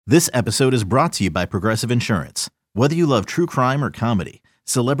This episode is brought to you by Progressive Insurance. Whether you love true crime or comedy,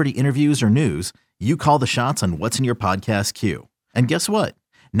 celebrity interviews or news, you call the shots on what's in your podcast queue. And guess what?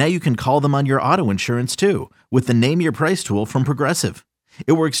 Now you can call them on your auto insurance too with the Name Your Price tool from Progressive.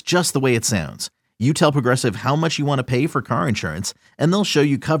 It works just the way it sounds. You tell Progressive how much you want to pay for car insurance, and they'll show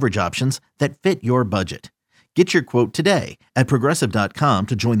you coverage options that fit your budget. Get your quote today at Progressive.com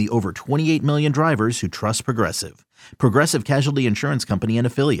to join the over 28 million drivers who trust Progressive. Progressive Casualty Insurance Company and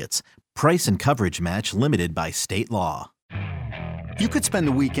Affiliates. Price and coverage match limited by state law. You could spend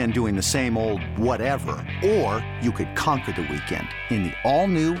the weekend doing the same old whatever, or you could conquer the weekend in the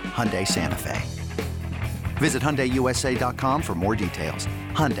all-new Hyundai Santa Fe. Visit HyundaiUSA.com for more details.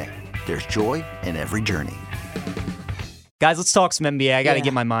 Hyundai, there's joy in every journey. Guys, let's talk some NBA. I got to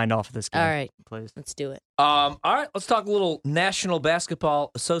get my mind off of this game. All right, please. let's do it. All right, let's talk a little National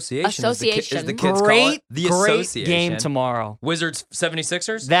Basketball Association. As the kids call Great it. The great Association. game tomorrow. Wizards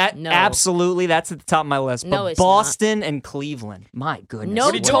 76ers? No. Absolutely, that's at the top of my list. No, But it's Boston and Cleveland, my goodness. No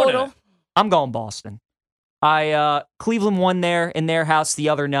What are you doing total. tonight? I'm going Boston. Cleveland won there in their house the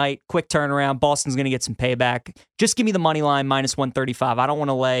other night. Quick turnaround. Boston's going to get some payback. Just give me the money line minus 135. I don't want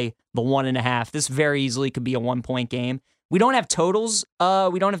to lay the 1.5. This very easily could be a 1-point game. We don't have totals.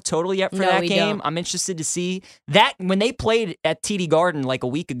 We don't have total yet for No, that we game. don't. I'm interested to see that when they played at TD Garden like a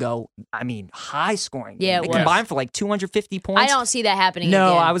week ago. I mean, high scoring. Yeah, it they was. combined for like 250 points. I don't see that happening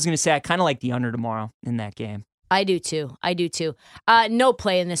No, again. I was going to say I kind of like the under tomorrow in that game. I do too. No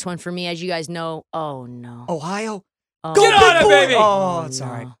play in this one for me, as you guys know. Oh, no. Ohio, Oh, Get on it, boy! baby! Oh, it's no.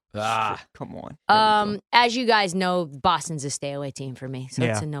 all right. Ah. Come on. As you guys know, Boston's a stay away team for me, so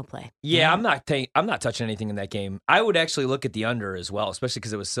Yeah. it's a no play. Yeah, I'm not touching anything in that game. I would actually look at the under as well, especially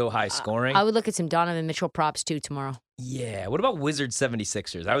because it was so high scoring. I would look at some Donovan Mitchell props too tomorrow. Yeah. What about Wizards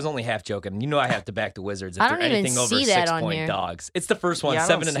 76ers? I was only half joking. You know I have to back the Wizards if I they're don't even anything over see that on 6-point here. dogs. It's the first one, Yeah, I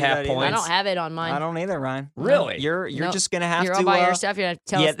don't see 7.5 that either. points. I don't have it on mine. I don't either, Ryan. Really? You're No, just gonna have You're to. all by yourself. You're going to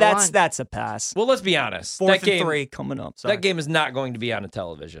tell yeah, us the line. that's a pass. Well, let's be honest. 4th that and game, 3 coming up. Sorry. that game is not going to be on a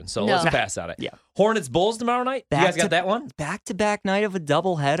television, so No. let's pass on it. Yeah. Hornets Bulls tomorrow night. You guys got that one? Back-to-back night of a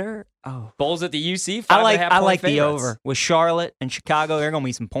doubleheader. Oh, Bulls at the UC. I like the favorites. over with Charlotte and Chicago. There are gonna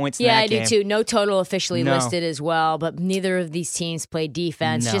be some points. Yeah, in I that game. do too. No total officially No. listed as well, but neither of these teams play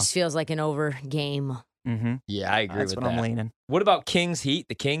defense. No. Just feels like an over game. Mm-hmm. Yeah, I agree That's with what that. I'm leaning. What about Kings Heat?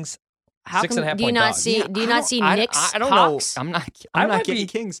 The Kings. How 6.5 come, do you point not dogs. see? Yeah, Do you I not don't- see I- Knicks? I don't Hawks? know. I'm not I getting might be-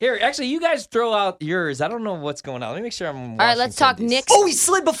 Kings. Here, actually, you guys throw out yours. I don't know what's going on. Let me make sure I'm. All right, let's talk Knicks. Oh, he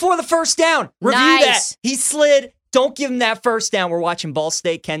slid before the first down. Review Nice. that. He slid. Don't give him that first down. We're watching Ball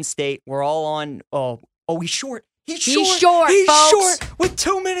State, Kent State. We're all on. Oh, he's short. He's short. He's folks. short with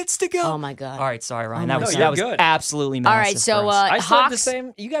 2 minutes to go. Oh my God. All right, sorry, Ryan. Oh that my was God. that was You're good. absolutely All massive. right, so for us. I still have the Hawks.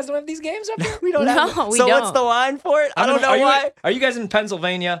 same. You guys don't have these games up here. we don't have. No, we so don't. what's the line for it? I don't know are you- why. Are you guys in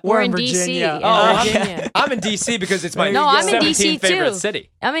Pennsylvania? We're in Virginia. DC. Oh, Yeah, I'm- Virginia. I'm in DC because it's my No, I'm in 17th DC favorite too. city.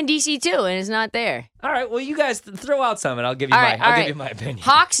 I'm in DC too, and it's not there. All right, well, you guys throw out some, and I'll give you All my. right, I'll all give right. you my opinion.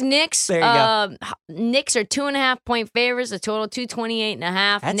 Hawks, Knicks. There you go. Knicks are 2.5-point favorites. A total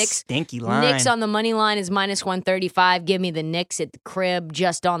 228.5. That's Knicks. stinky line. Knicks on the money line is minus 135. Give me the Knicks at the crib,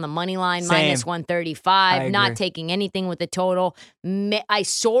 just on the money line, Same. minus 135. I Not agree. taking anything with the total. I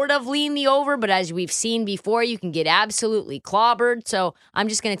sort of lean the over, but as we've seen before, you can get absolutely clobbered. So I'm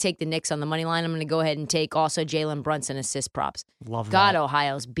just going to take the Knicks on the money line. I'm going to go ahead and take also Jalen Brunson assist props. Love God, that.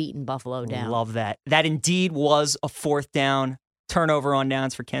 Ohio's beating Buffalo down. Love that. That indeed was a 4th down. Turnover on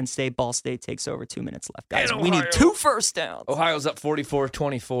downs for Kent State. Ball State takes over. 2 minutes left, guys. And We need Ohio. 2 first downs. Ohio's up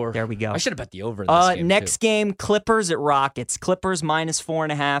 44-24. There we go. I should have bet the over in this game, Next too. game, Clippers at Rockets. Clippers minus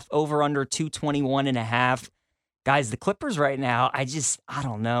 4.5, over under 221.5. Guys, the Clippers right now, I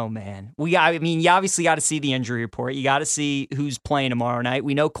don't know, man. You obviously got to see the injury report. You got to see who's playing tomorrow night.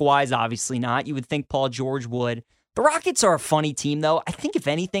 We know Kawhi's obviously not. You would think Paul George would. The Rockets are a funny team, though. I think, if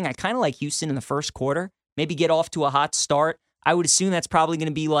anything, I kind of like Houston in the first quarter. Maybe get off to a hot start. I would assume that's probably going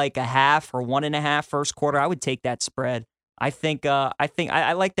to be like a half or 1.5 first quarter. I would take that spread. I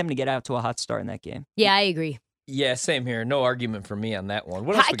like them to get out to a hot start in that game. Yeah, I agree. Yeah, same here. No argument for me on that one.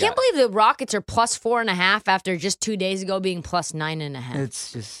 What else I we can't got? believe the Rockets are plus 4.5 after just 2 days ago being plus 9.5.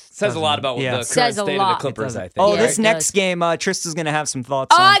 It's just Says a lot about the current Says a state of lot. the Clippers, I think. Oh, Yeah, this it next does. game, Trista's going to have some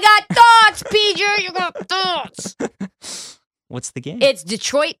thoughts Oh, on. I got thoughts, PJ. You got thoughts. What's the game? It's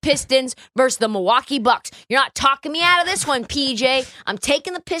Detroit Pistons versus the Milwaukee Bucks. You're not talking me out of this one, PJ. I'm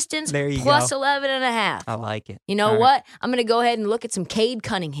taking the Pistons There you plus go. 11.5. I like it. You know All right. what? I'm going to go ahead and look at some Cade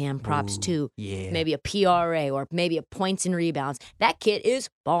Cunningham props, Ooh, too. yeah. Maybe a PRA or maybe a points and rebounds. That kid is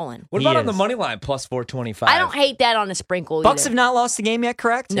balling. What He about on the is. money line plus 425? I don't hate that on a sprinkle Bucks either. have not lost the game yet,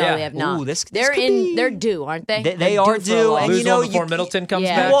 correct? No, Yeah. they have not. Ooh, this they're could be- They're due, aren't they? They They're are for a due, loss. and Lose you know, one before Middleton comes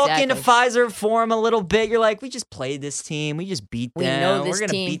Yeah. back. You walk into exactly. Pfizer Forum a little bit, you're like, we just played this team. We just beat We them. know this We're going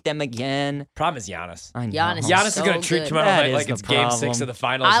team. to beat them again. Problem is Giannis. I know. Giannis Giannis is is going to so treat good. tomorrow That night is like the it's Game 6 problem. of the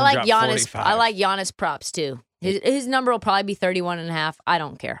finals. I and like drop Giannis. 45. I like Giannis props too. His number will probably be 31.5. I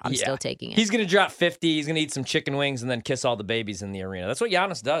don't care. I'm Yeah. still taking it. He's going to drop 50. He's going to eat some chicken wings and then kiss all the babies in the arena. That's what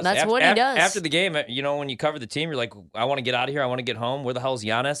Giannis does. That's what he does. After the game, you know, when you cover the team, you're like, I want to get out of here. I want to get home. Where the hell's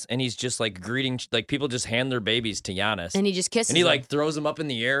Giannis? And he's just like greeting, like people just hand their babies to Giannis. and he just kisses And he them. like throws them up in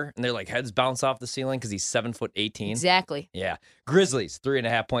the air and their like heads bounce off the ceiling because he's 7'18". Exactly. Yeah. Grizzlies,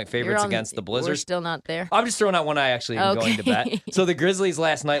 3.5-point favorites against the We're Blizzards. still not there. I'm just throwing out one I actually am going to bet. Okay. So the Grizzlies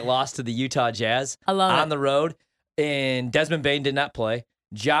last night lost to the Utah Jazz I love on it. the road, and Desmond Bane did not play.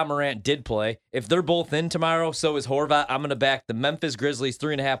 Ja Morant did play. If they're both in tomorrow, so is Horvat. I'm going to back the Memphis Grizzlies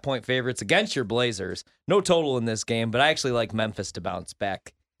 3.5-point favorites against your Blazers. No total in this game, but I actually like Memphis to bounce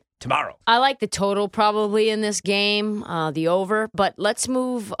back tomorrow. I like the total probably in this game, the over. But let's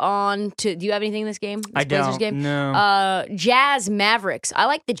move on to. Do you have anything in this game? This I Blazers don't. game? No. Jazz Mavericks. I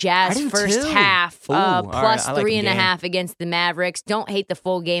like the Jazz I do first too. half, Ooh, all right. plus I like the 3.5 against the Mavericks. Don't hate the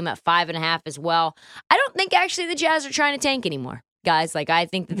full game at 5.5 as well. I don't think actually the Jazz are trying to tank anymore, guys. Like I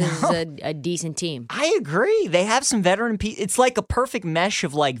think that this is a decent team. I agree. They have some veteran pieces. It's like a perfect mesh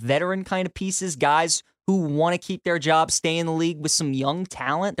of like veteran kind of pieces, guys who want to keep their job, stay in the league with some young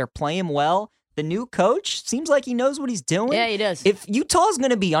talent. They're playing well. The new coach seems like he knows what he's doing. Yeah, he does. If Utah's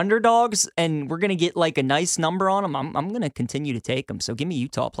going to be underdogs and we're going to get like a nice number on them, I'm going to continue to take them. So give me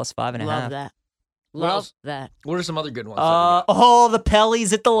Utah plus 5.5. Love that. What Love else? that. What are some other good ones? that we got? The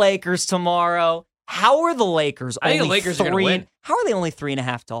Pellies at the Lakers tomorrow. How are the Lakers? I think the only Lakers are gonna three- win. How are they only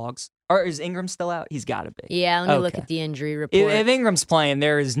 3.5 dogs? Or is Ingram still out? He's got to be. Yeah, let me look Okay. at the injury report. If Ingram's playing,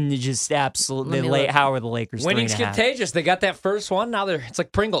 there is just absolutely Let me look. how are the Lakers? Winning's 3.5? contagious. They got that first one. Now it's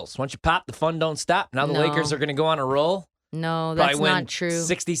like Pringles. Once you pop, the fun don't stop. Now the No. Lakers are going to go on a roll. no, Probably that's win not true.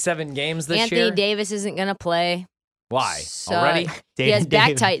 67 games this Anthony year. Davis isn't going to play. Why? So- Already? He has back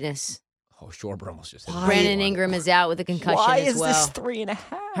Davis. tightness. Oh, Schwarber almost just hit Brandon one. Ingram is out with a concussion Why as is well. this 3.5?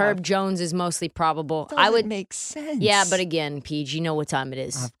 Herb Jones is mostly probable. Doesn't I would make sense. Yeah, but again, Peach, you know what time it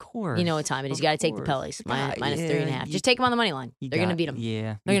is. Of course. You know what time it is. You got to take the Pellies. Minus Yeah, 3.5. you- Just take them on the money line. You They're going to got- beat them.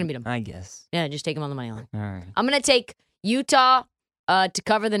 Yeah. They're gonna beat 'em. I guess. Yeah, just take them on the money line. All right. I'm going to take Utah to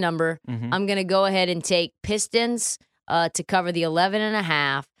cover the number. Mhm. I'm going to go ahead and take Pistons to cover the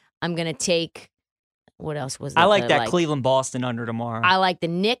 11.5. I'm going to take, what else was I that like that that Cleveland Boston under tomorrow. I like the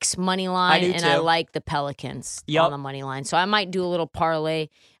Knicks money line, do and I too. like the Pelicans Yup. on the money line. So I might do a little parlay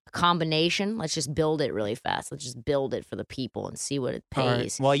combination. Let's just build it really fast. Let's just build it for the people and see what it All right.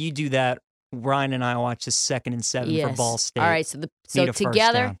 pays. While you do that, Ryan and I watch the 2nd and 7 for Ball State. All right. So Need a first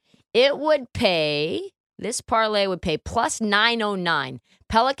together down. it would pay. This parlay would pay plus 909.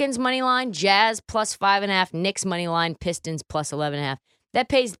 Pelicans money line, Jazz plus 5.5, Knicks money line, Pistons plus 11.5. That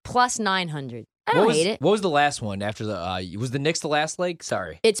pays plus 900. I don't hate it. What was the last one after the? Was the Knicks the last leg?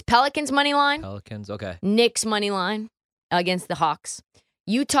 Sorry, It's Pelicans money line, Pelicans. Okay. Knicks money line against the Hawks.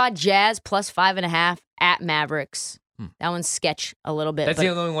 Utah Jazz plus 5.5 at Mavericks. That one's sketch a little bit. That's but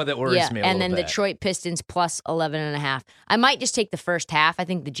the only one that worries yeah, me a and little then bit. Detroit Pistons plus 11.5. I might just take the first half. I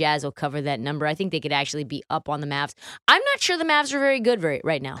think the Jazz will cover that number. I think they could actually be up on the Mavs. I'm not sure the Mavs are very good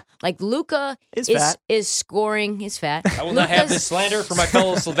right now. Like Luka Is fat. is scoring. He's fat. I will not have Luka's- this slander for my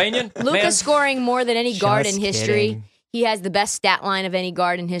fellow Slovenian. man. Luka's scoring more than any guard in Just history. kidding. He has the best stat line of any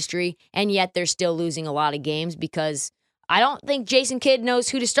guard in history, and yet they're still losing a lot of games because I don't think Jason Kidd knows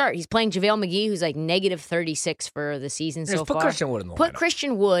who to start. He's playing JaVale McGee, who's like negative 36 for the season Just so put far. Christian Wood in the Put lineup.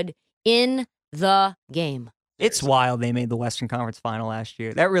 Christian Wood in the game. It's wild they made the Western Conference Final last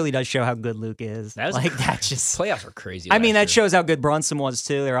year. That really does show how good Luke is. That is like crazy. that just Playoffs are crazy. I mean, last that year. shows how good Brunson was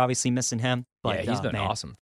too. They're obviously missing him. But Yeah, he's been man, awesome.